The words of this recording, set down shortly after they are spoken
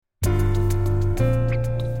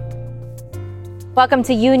Welcome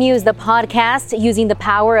to U News, the podcast, using the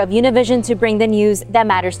power of Univision to bring the news that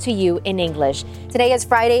matters to you in English. Today is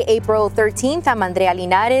Friday, April 13th. I'm Andrea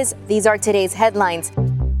Linares. These are today's headlines.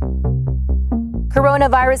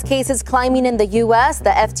 Coronavirus cases climbing in the U.S.,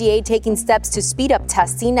 the F.D.A. taking steps to speed up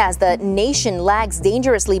testing as the nation lags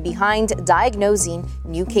dangerously behind diagnosing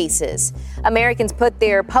new cases. Americans put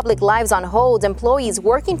their public lives on hold, employees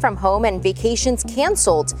working from home and vacations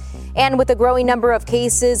canceled. And with a growing number of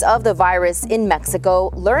cases of the virus in Mexico,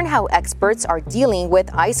 learn how experts are dealing with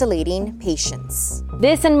isolating patients.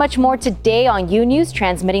 This and much more today on U News,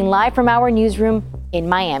 transmitting live from our newsroom in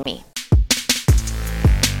Miami.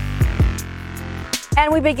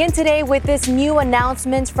 And we begin today with this new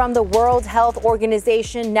announcement from the World Health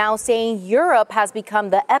Organization, now saying Europe has become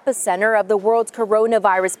the epicenter of the world's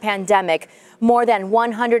coronavirus pandemic. More than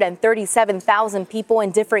 137,000 people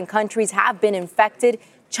in different countries have been infected.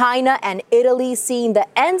 China and Italy seeing the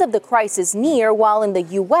end of the crisis near, while in the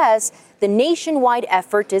U.S., the nationwide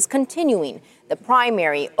effort is continuing. The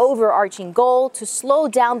primary overarching goal to slow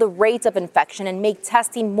down the rates of infection and make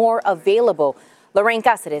testing more available. Lorraine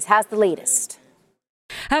Cáceres has the latest.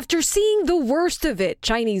 After seeing the worst of it,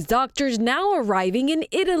 Chinese doctors now arriving in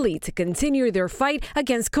Italy to continue their fight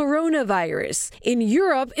against coronavirus. In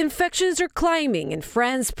Europe, infections are climbing. In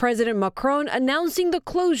France, President Macron announcing the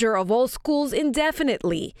closure of all schools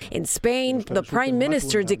indefinitely. In Spain, the Prime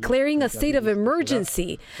Minister declaring a state of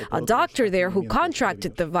emergency. A doctor there who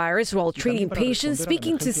contracted the virus while treating patients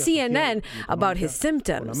speaking to CNN about his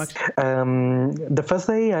symptoms. The first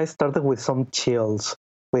day I started with some chills,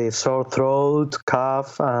 with sore throat,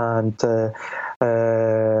 cough, and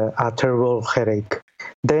a terrible headache.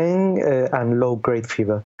 Then and low-grade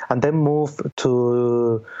fever. And then moved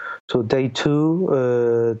to day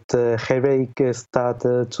 2. The headache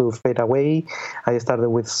started to fade away. I started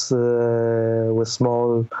with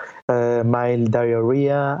small, mild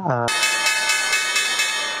diarrhea.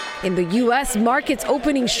 In the U.S., markets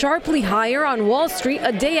opening sharply higher on Wall Street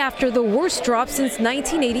a day after the worst drop since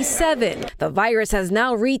 1987. The virus has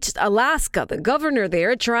now reached Alaska, the governor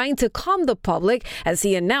there trying to calm the public as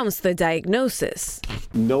he announced the diagnosis.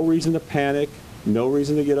 No reason to panic, no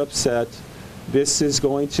reason to get upset. We're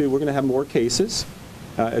going to have more cases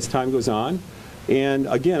as time goes on. And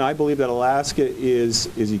again, I believe that Alaska is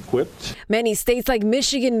equipped. Many states like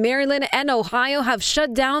Michigan, Maryland, and Ohio have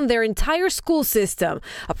shut down their entire school system,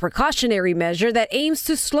 a precautionary measure that aims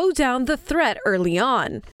to slow down the threat early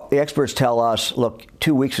on. The experts tell us, look,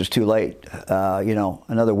 2 weeks is too late.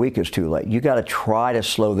 Another week is too late. You got to try to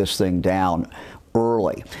slow this thing down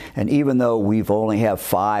early. And even though we've only have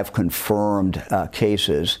 5 confirmed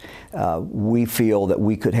cases, we feel that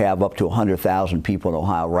we could have up to 100,000 people in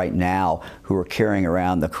Ohio right now who are carrying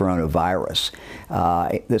around the coronavirus.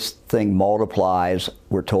 This thing multiplies,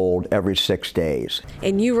 we're told, every 6 days.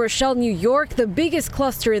 In New Rochelle, New York, the biggest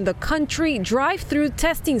cluster in the country, drive-through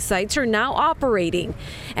testing sites are now operating.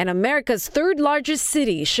 And America's third largest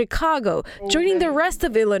city, Chicago, joining the rest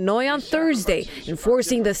of Illinois on Thursday,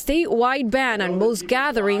 enforcing the statewide ban on most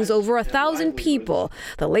gatherings over 1,000 people.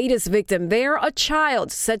 The latest victim there, a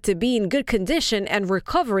child said to be in good condition and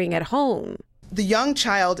recovering at home. The young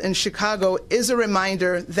child in Chicago is a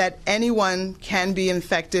reminder that anyone can be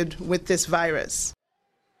infected with this virus.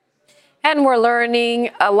 And we're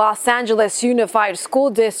learning a Los Angeles Unified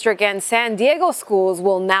School District and San Diego schools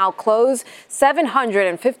will now close.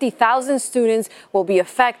 750,000 students will be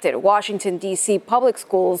affected. Washington, D.C. public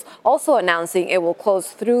schools also announcing it will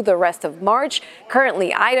close through the rest of March.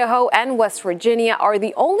 Currently, Idaho and West Virginia are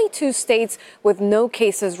the only 2 states with no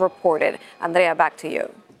cases reported. Andrea, back to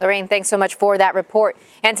you. Lorraine, thanks so much for that report.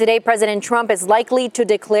 And today, President Trump is likely to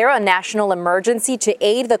declare a national emergency to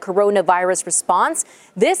aid the coronavirus response.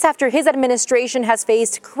 This after his administration has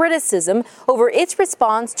faced criticism over its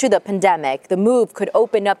response to the pandemic. The move could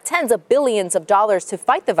open up tens of billions of dollars to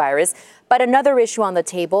fight the virus. But another issue on the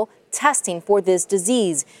table, testing for this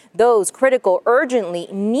disease. Those critical urgently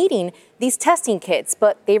needing these testing kits,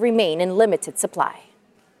 but they remain in limited supply.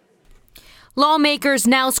 Lawmakers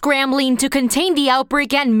now scrambling to contain the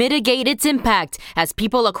outbreak and mitigate its impact as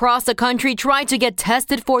people across the country try to get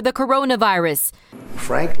tested for the coronavirus.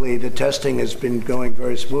 Frankly, the testing has been going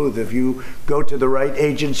very smooth. If you go to the right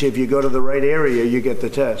agency, if you go to the right area, you get the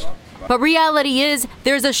test. But reality is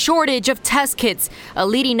there's a shortage of test kits. A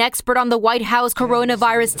leading expert on the White House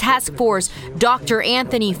coronavirus task force, Dr.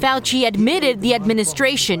 Anthony Fauci, admitted the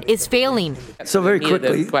administration is failing. So very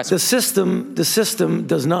quickly, the system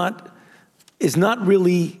is not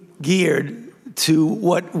really geared to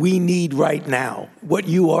what we need right now, what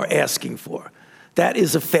you are asking for. that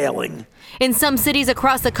is a failing. In some cities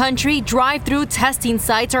across the country, drive-through testing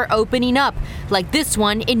sites are opening up, like this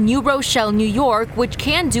one in New Rochelle, New York, which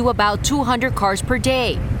can do about 200 cars per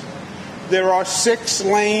day. There are 6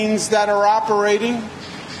 lanes that are operating.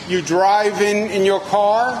 You drive in your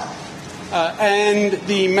car, and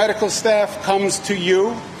the medical staff comes to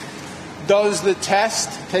you, does the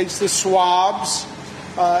test, takes the swabs,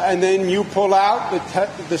 and then you pull out.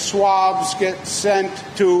 The swabs get sent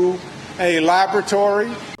to a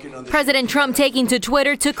laboratory. President Trump taking to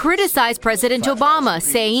Twitter to criticize President Obama,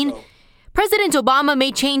 saying, President Obama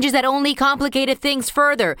made changes that only complicated things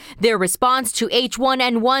further. Their response to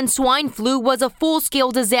H1N1 swine flu was a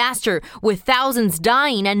full-scale disaster, with thousands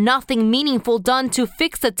dying and nothing meaningful done to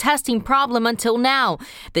fix the testing problem until now.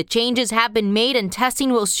 The changes have been made and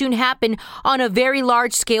testing will soon happen on a very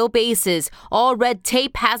large-scale basis. All red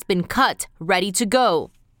tape has been cut, ready to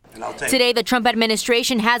go. Today, the Trump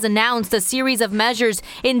administration has announced a series of measures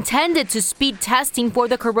intended to speed testing for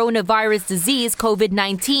the coronavirus disease,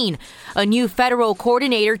 COVID-19. A new federal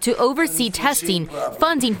coordinator to oversee testing,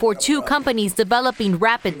 funding for 2 companies developing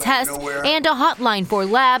rapid tests, and a hotline for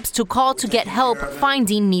labs to call to get help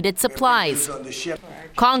finding needed supplies.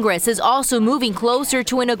 Congress is also moving closer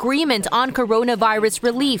to an agreement on coronavirus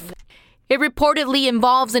relief. It reportedly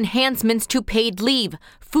involves enhancements to paid leave,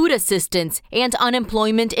 food assistance, and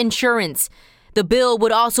unemployment insurance. The bill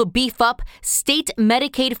would also beef up state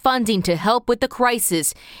Medicaid funding to help with the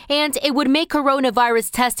crisis, and it would make coronavirus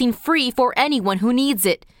testing free for anyone who needs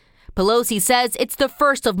it. Pelosi says it's the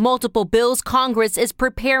first of multiple bills Congress is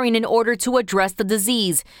preparing in order to address the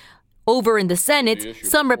disease. Over in the Senate,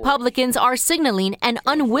 some Republicans are signaling an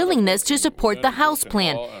unwillingness to support the House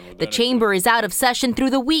plan. The chamber is out of session through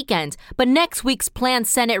the weekend, but next week's planned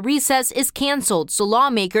Senate recess is canceled so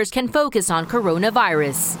lawmakers can focus on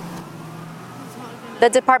coronavirus. The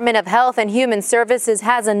Department of Health and Human Services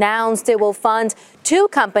has announced it will fund 2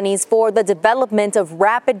 companies for the development of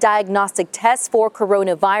rapid diagnostic tests for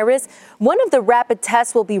coronavirus. One of the rapid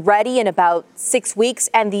tests will be ready in about 6 weeks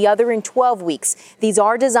and the other in 12 weeks. These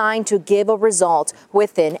are designed to give a result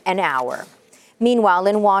within an hour. Meanwhile,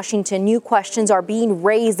 in Washington, new questions are being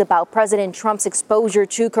raised about President Trump's exposure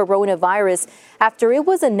to coronavirus after it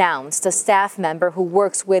was announced a staff member who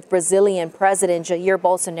works with Brazilian President Jair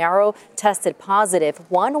Bolsonaro tested positive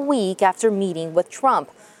 1 week after meeting with Trump.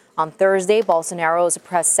 On Thursday, Bolsonaro's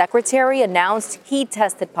press secretary announced he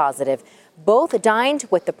tested positive. Both dined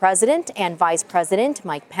with the president and Vice President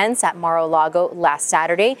Mike Pence at Mar-a-Lago last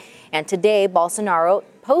Saturday. And today, Bolsonaro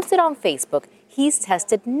posted on Facebook he's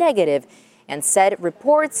tested negative and said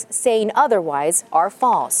reports saying otherwise are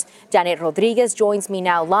false. Janet Rodriguez joins me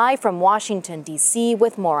now live from Washington, D.C.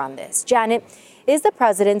 with more on this. Janet, is the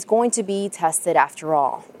president going to be tested after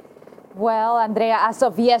all? Well, Andrea, as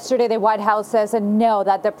of yesterday, the White House says no,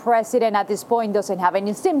 that the president at this point doesn't have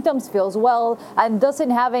any symptoms, feels well, and doesn't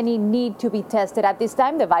have any need to be tested at this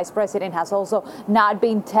time. The vice president has also not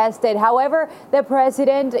been tested. However, the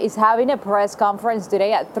president is having a press conference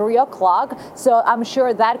today at 3 o'clock, so I'm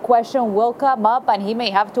sure that question will come up, and he may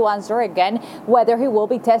have to answer again whether he will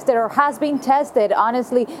be tested or has been tested.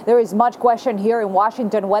 Honestly, there is much question here in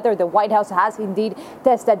Washington whether the White House has indeed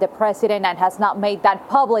tested the president and has not made that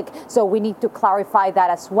public. So we need to clarify that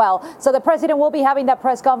as well. So the president will be having that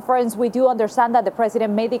press conference. We do understand that the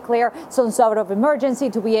president may declare some sort of emergency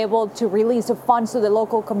to be able to release funds to the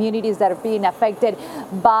local communities that are being affected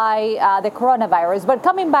by the coronavirus. But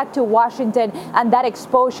coming back to Washington and that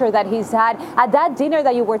exposure that he's had at that dinner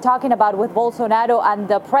that you were talking about with Bolsonaro and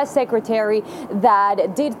the press secretary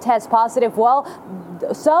that did test positive, well,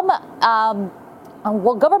 some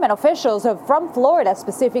government officials from Florida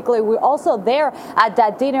specifically were also there at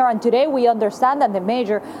that dinner, and today we understand that the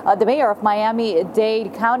mayor of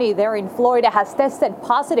Miami-Dade County there in Florida has tested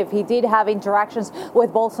positive. He did have interactions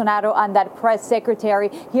with Bolsonaro and that press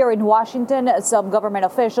secretary. Here in Washington, some government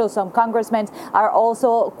officials, some congressmen are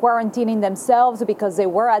also quarantining themselves because they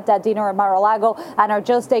were at that dinner in Mar-a-Lago and are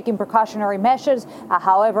just taking precautionary measures.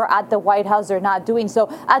 However, at the White House, they're not doing so.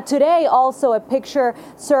 Today, also a picture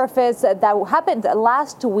surfaced that happened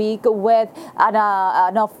last week with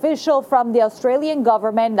an official from the Australian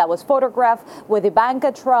government that was photographed with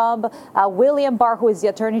Ivanka Trump, William Barr, who is the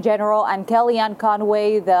Attorney General, and Kellyanne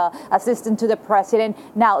Conway, the assistant to the president.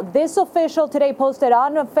 Now, this official today posted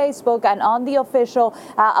on Facebook and on the official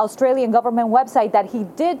Australian government website that he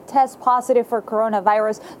did test positive for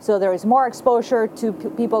coronavirus. So there is more exposure to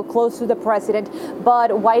people close to the president.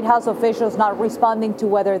 But White House officials not responding to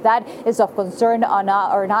whether that is of concern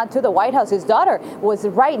or not to the White House. His daughter was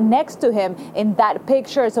right next to him in that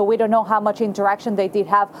picture. So we don't know how much interaction they did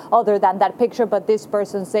have other than that picture, but this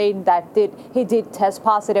person saying that he did test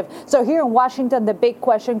positive. So here in Washington, the big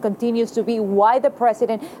question continues to be why the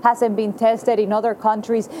president hasn't been tested. In other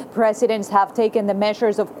countries, presidents have taken the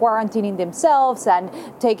measures of quarantining themselves and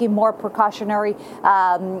taking more precautionary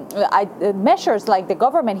measures like the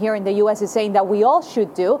government here in the U.S. is saying that we all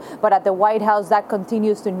should do. But at the White House, that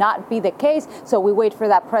continues to not be the case. So we wait for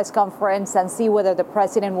that press conference and see whether the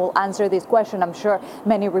president will answer this question. I'm sure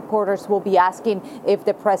many reporters will be asking if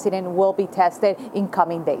the president will be tested in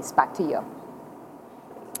coming days. Back to you.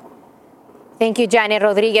 Thank you, Janet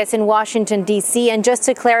Rodriguez in Washington, D.C. And just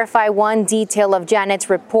to clarify one detail of Janet's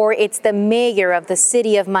report, it's the mayor of the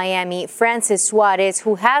city of Miami, Francis Suarez,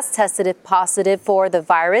 who has tested positive for the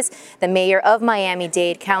virus. The mayor of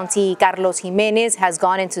Miami-Dade County, Carlos Jimenez, has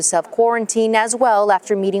gone into self-quarantine as well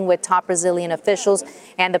after meeting with top Brazilian officials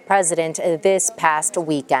and the president this past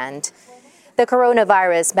weekend. The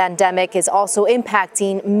coronavirus pandemic is also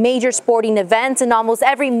impacting major sporting events in almost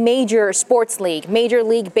every major sports league. Major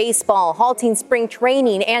League Baseball halting spring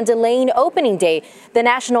training and delaying opening day. The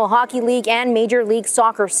National Hockey League and Major League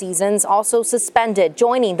Soccer seasons also suspended,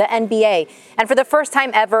 joining the NBA. And for the first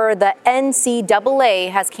time ever, the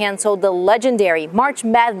NCAA has canceled the legendary March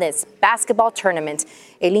Madness basketball tournament.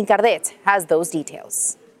 Eileen Cardet has those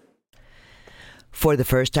details. For the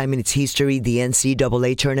first time in its history, the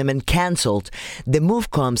NCAA tournament canceled. The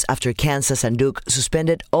move comes after Kansas and Duke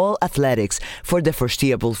suspended all athletics for the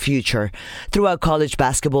foreseeable future. Throughout college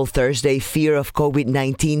basketball Thursday, fear of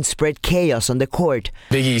COVID-19 spread chaos on the court.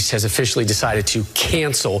 Big East has officially decided to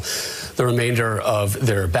cancel the remainder of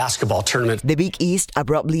their basketball tournament. The Big East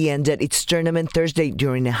abruptly ended its tournament Thursday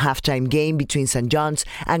during a halftime game between St. John's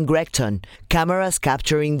and Gregton. Cameras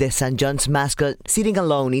capturing the St. John's mascot sitting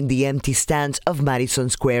alone in the empty stands of Madison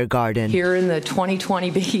Square Garden. Here in the 2020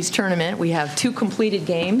 Big East tournament, we have 2 completed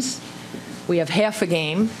games. We have half a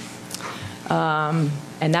game.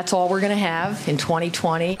 And that's all we're going to have in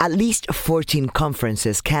 2020. At least 14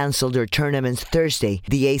 conferences canceled their tournaments Thursday.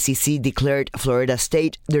 The ACC declared Florida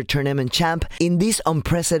State their tournament champ in this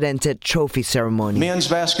unprecedented trophy ceremony. Men's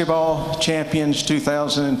basketball champions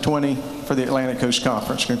 2020 for the Atlantic Coast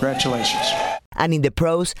Conference. Congratulations. And in the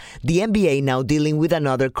pros, the NBA now dealing with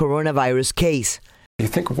another coronavirus case. You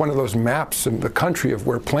think of one of those maps in the country of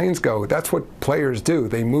where planes go. That's what players do.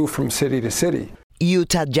 They move from city to city.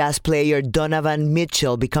 Utah Jazz player Donovan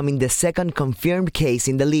Mitchell becoming the second confirmed case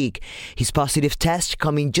in the league. His positive test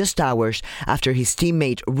coming just hours after his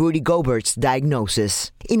teammate Rudy Gobert's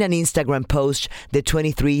diagnosis. In an Instagram post, the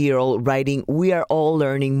 23-year-old writing, "We are all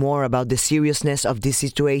learning more about the seriousness of this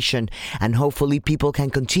situation, and hopefully people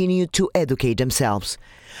can continue to educate themselves."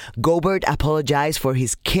 Gobert apologized for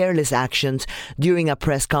his careless actions during a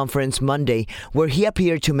press conference Monday, where he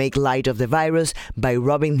appeared to make light of the virus by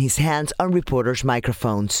rubbing his hands on reporters'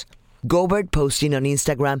 microphones. Gobert posting on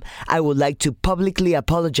Instagram, "I would like to publicly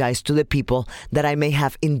apologize to the people that I may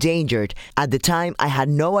have endangered. At the time, I had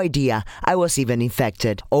no idea I was even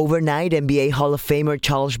infected." Overnight, NBA Hall of Famer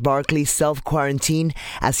Charles Barkley self-quarantined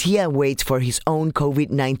as he awaits for his own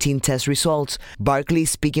COVID-19 test results. Barkley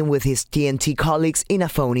speaking with his TNT colleagues in a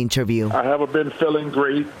phone interview. "I haven't been feeling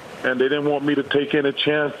great, and they didn't want me to take any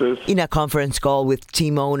chances." In a conference call with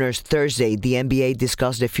team owners Thursday, the NBA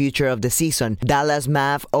discussed the future of the season. Dallas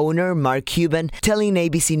Mav owner Mark Cuban telling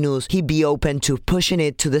ABC News he'd be open to pushing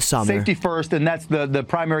it to the summer. Safety first, and that's the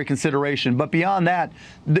primary consideration. But beyond that,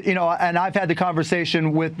 and I've had the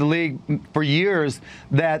conversation with the league for years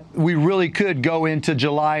that we really could go into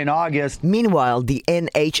July and August. Meanwhile, the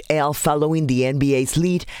NHL following the NBA's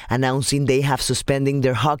lead, announcing they have suspending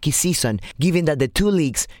their hockey season, given that the two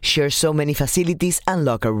leagues share so many facilities and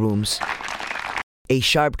locker rooms. A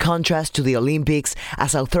sharp contrast to the Olympics,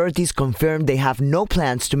 as authorities confirmed they have no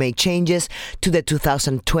plans to make changes to the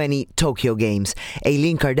 2020 Tokyo Games.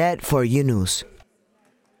 Eileen Cardet for U News.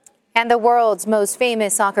 And the world's most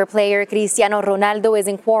famous soccer player, Cristiano Ronaldo, is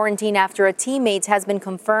in quarantine after a teammate has been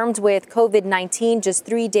confirmed with COVID-19 just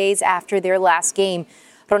 3 days after their last game.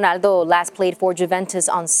 Ronaldo last played for Juventus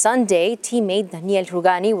on Sunday. Teammate Daniel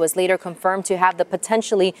Rugani was later confirmed to have the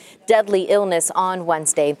potentially deadly illness on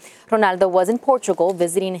Wednesday. Ronaldo was in Portugal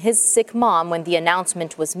visiting his sick mom when the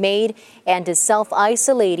announcement was made and is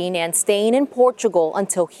self-isolating and staying in Portugal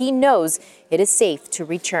until he knows it is safe to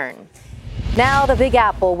return. Now, the Big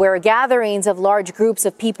Apple, where gatherings of large groups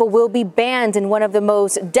of people will be banned in one of the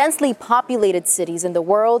most densely populated cities in the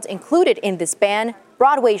world. Included in this ban,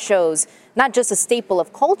 Broadway shows. Not just a staple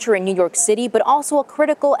of culture in New York City, but also a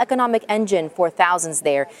critical economic engine for thousands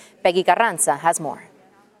there. Peggy Carranza has more.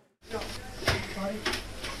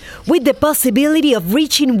 With the possibility of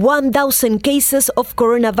reaching 1,000 cases of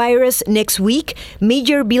coronavirus next week,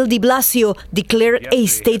 Mayor Bill de Blasio declared a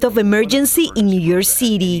state of emergency in New York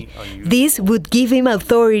City. This would give him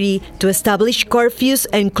authority to establish curfews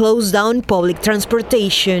and close down public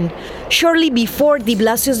transportation. Shortly before de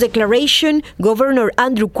Blasio's declaration, Governor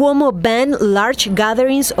Andrew Cuomo banned large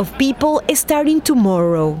gatherings of people starting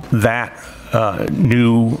tomorrow. That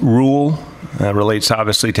new rule relates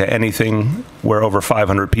obviously to anything where over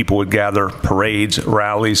 500 people would gather: parades,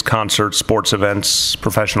 rallies, concerts, sports events,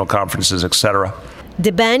 professional conferences, etc.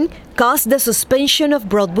 The ban caused the suspension of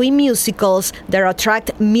Broadway musicals that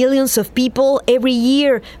attract millions of people every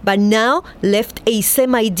year, but now left a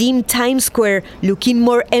semi-dim Times Square looking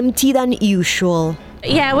more empty than usual.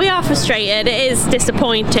 Yeah, we are frustrated. It is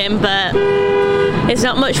disappointing, but there's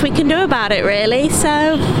not much we can do about it, really. So,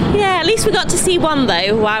 yeah, at least we got to see one,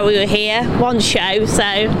 though, while we were here, one show, so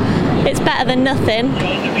it's better than nothing.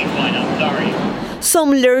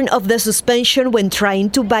 Some learned of the suspension when trying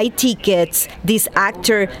to buy tickets. This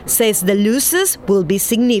actor says the losses will be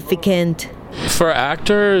significant. For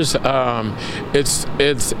actors, it's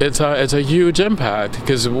a huge impact,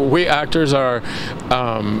 because we actors are,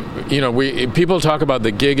 people talk about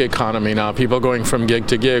the gig economy now, people going from gig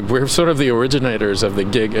to gig. We're sort of the originators of the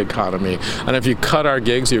gig economy, and if you cut our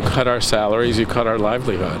gigs, you cut our salaries, you cut our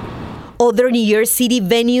livelihood. Other New York City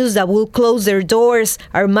venues that will close their doors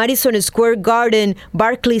are Madison Square Garden,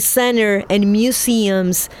 Barclays Center, and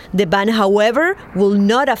museums. The ban, however, will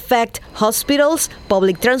not affect hospitals,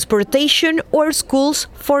 public transportation, or schools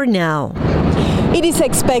for now. It is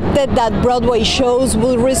expected that Broadway shows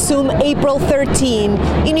will resume April 13.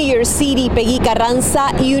 In New York City, Peggy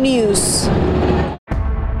Carranza, U News.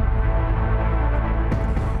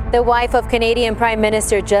 The wife of Canadian Prime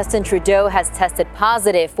Minister Justin Trudeau has tested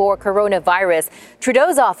positive for coronavirus.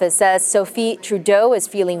 Trudeau's office says Sophie Trudeau is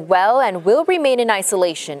feeling well and will remain in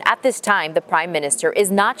isolation. At this time, the Prime Minister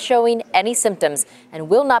is not showing any symptoms and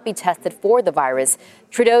will not be tested for the virus.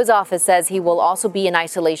 Trudeau's office says he will also be in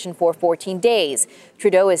isolation for 14 days.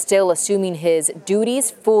 Trudeau is still assuming his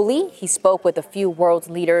duties fully. He spoke with a few world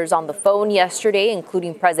leaders on the phone yesterday,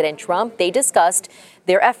 including President Trump. They discussed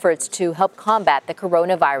their efforts to help combat the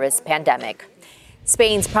coronavirus pandemic.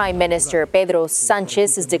 Spain's Prime Minister Pedro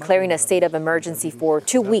Sánchez is declaring a state of emergency for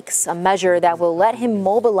 2 weeks, a measure that will let him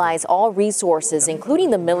mobilize all resources, including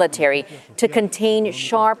the military, to contain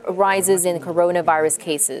sharp rises in coronavirus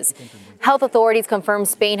cases. Health authorities confirm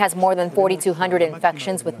Spain has more than 4,200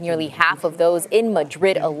 infections, with nearly half of those in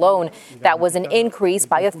Madrid alone. That was an increase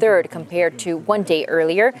by a third compared to 1 day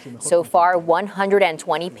earlier. So far,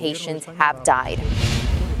 120 patients have died.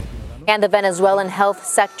 And the Venezuelan health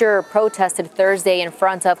sector protested Thursday in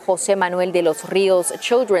front of José Manuel de los Ríos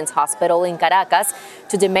Children's Hospital in Caracas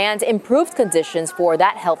to demand improved conditions for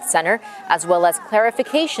that health center, as well as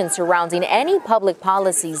clarification surrounding any public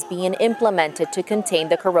policies being implemented to contain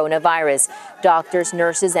the coronavirus. Doctors,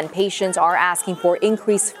 nurses, and patients are asking for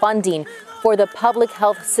increased funding for the public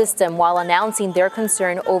health system while announcing their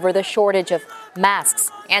concern over the shortage of masks,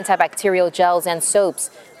 antibacterial gels, and soaps.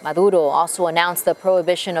 Maduro also announced the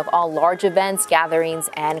prohibition of all large events, gatherings,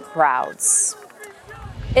 and crowds.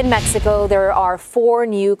 In Mexico, there are 4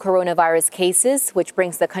 new coronavirus cases, which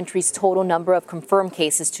brings the country's total number of confirmed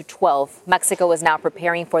cases to 12. Mexico is now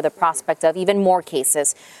preparing for the prospect of even more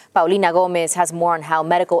cases. Paulina Gomez has more on how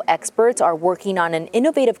medical experts are working on an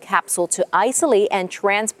innovative capsule to isolate and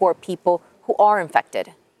transport people who are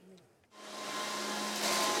infected.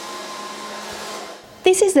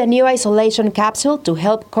 This is the new isolation capsule to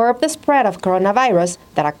help curb the spread of coronavirus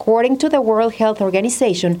that, according to the World Health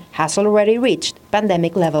Organization, has already reached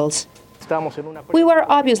pandemic levels. We were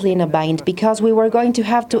obviously in a bind because we were going to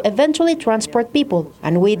have to eventually transport people,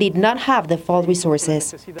 and we did not have the full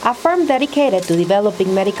resources. A firm dedicated to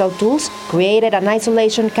developing medical tools created an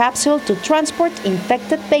isolation capsule to transport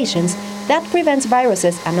infected patients that prevents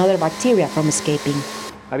viruses and other bacteria from escaping.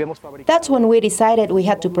 That's when we decided we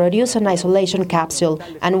had to produce an isolation capsule,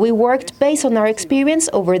 and we worked based on our experience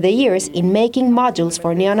over the years in making modules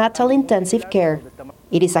for neonatal intensive care.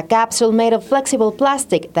 It is a capsule made of flexible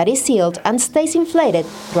plastic that is sealed and stays inflated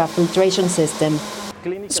through a filtration system.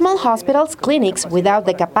 Small hospitals, clinics without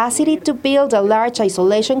the capacity to build a large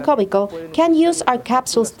isolation cubicle can use our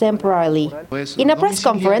capsules temporarily. In a press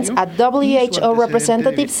conference, a WHO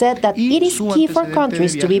representative said that it is key for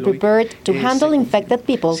countries to be prepared to handle infected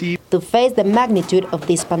people to face the magnitude of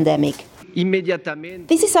this pandemic.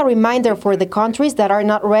 This is a reminder for the countries that are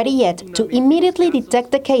not ready yet to immediately detect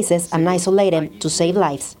the cases and isolate them to save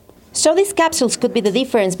lives. So these capsules could be the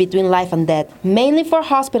difference between life and death, mainly for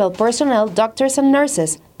hospital personnel, doctors and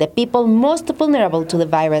nurses, the people most vulnerable to the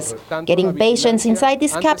virus. Getting patients inside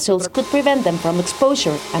these capsules could prevent them from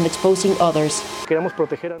exposure and exposing others.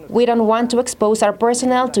 We don't want to expose our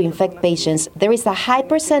personnel to infect patients. There is a high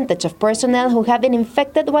percentage of personnel who have been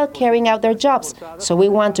infected while carrying out their jobs, so we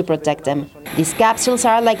want to protect them. These capsules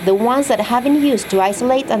are like the ones that have been used to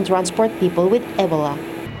isolate and transport people with Ebola.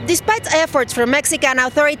 Despite efforts from Mexican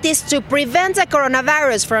authorities to prevent the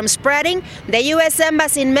coronavirus from spreading, the U.S.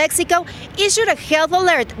 Embassy in Mexico issued a health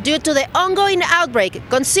alert due to the ongoing outbreak,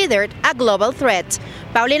 considered a global threat.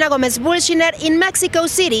 Paulina Gomez-Bulchiner in Mexico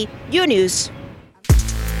City, U-News.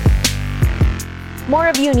 More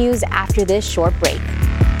of U-News after this short break.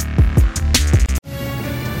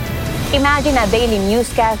 Imagine a daily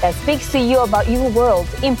newscast that speaks to you about your world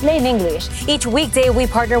in plain English. Each weekday, we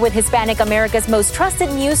partner with Hispanic America's most trusted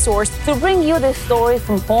news source to bring you the stories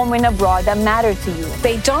from home and abroad that matter to you.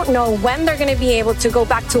 They don't know when they're going to be able to go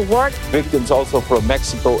back to work. Victims also from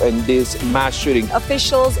Mexico and this mass shooting.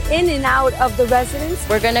 Officials in and out of the residence.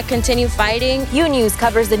 We're going to continue fighting. U-News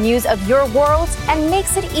covers the news of your world and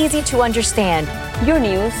makes it easy to understand. Your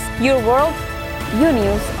news, your world,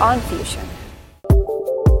 U-News on Fusion.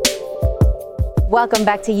 Welcome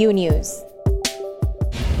back to U-News.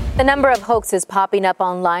 The number of hoaxes popping up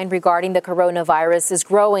online regarding the coronavirus is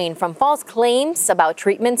growing, from false claims about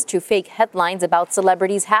treatments to fake headlines about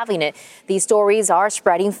celebrities having it. These stories are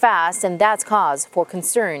spreading fast, and that's cause for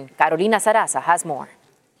concern. Carolina Sarasa has more.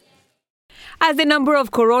 As the number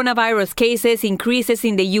of coronavirus cases increases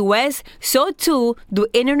in the U.S., so too do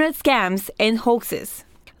internet scams and hoaxes.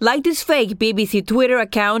 Like this fake BBC Twitter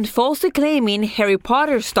account falsely claiming Harry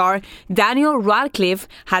Potter star Daniel Radcliffe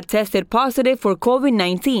had tested positive for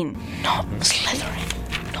COVID-19. Not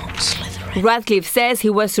Slytherin. Not Slytherin. Radcliffe says he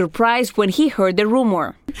was surprised when he heard the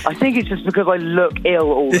rumor. I think it's just because I look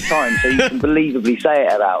ill all the time, so you can believably say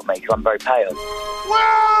it about me because I'm very pale.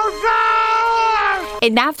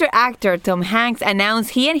 And after actor Tom Hanks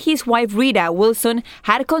announced he and his wife Rita Wilson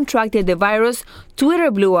had contracted the virus, Twitter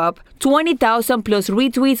blew up. 20,000 plus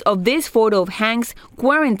retweets of this photo of Hanks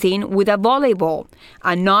quarantined with a volleyball,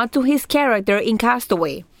 a nod to his character in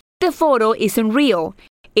Castaway. The photo isn't real.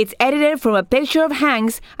 It's edited from a picture of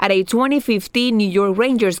Hanks at a 2015 New York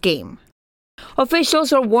Rangers game.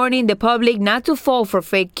 Officials are warning the public not to fall for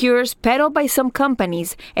fake cures peddled by some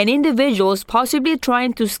companies and individuals possibly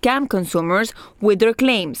trying to scam consumers with their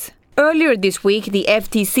claims. Earlier this week, the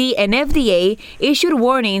FTC and F.D.A. issued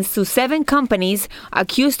warnings to 7 companies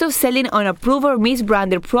accused of selling unapproved or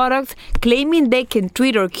misbranded products claiming they can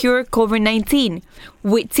treat or cure COVID-19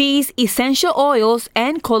 with teas, essential oils,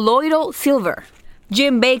 and colloidal silver.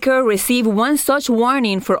 Jim Baker received one such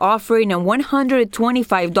warning for offering a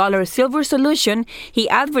 $125 silver solution he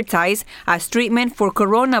advertised as treatment for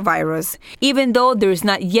coronavirus, even though there is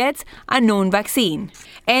not yet a known vaccine.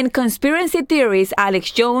 And conspiracy theorist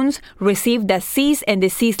Alex Jones received a cease and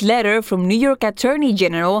desist letter from New York Attorney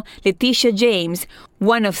General Letitia James,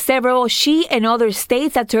 one of several she and other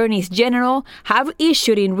states' attorneys general have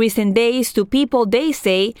issued in recent days to people they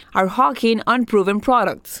say are hawking unproven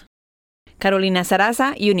products. Carolina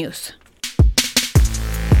Sarasa, U-News.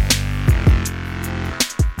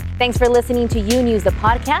 Thanks for listening to U-News, the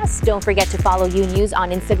podcast. Don't forget to follow U-News on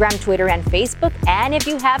Instagram, Twitter, and Facebook. And if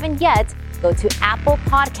you haven't yet, go to Apple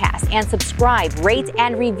Podcasts and subscribe, rate,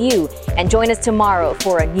 and review. And join us tomorrow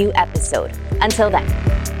for a new episode. Until then.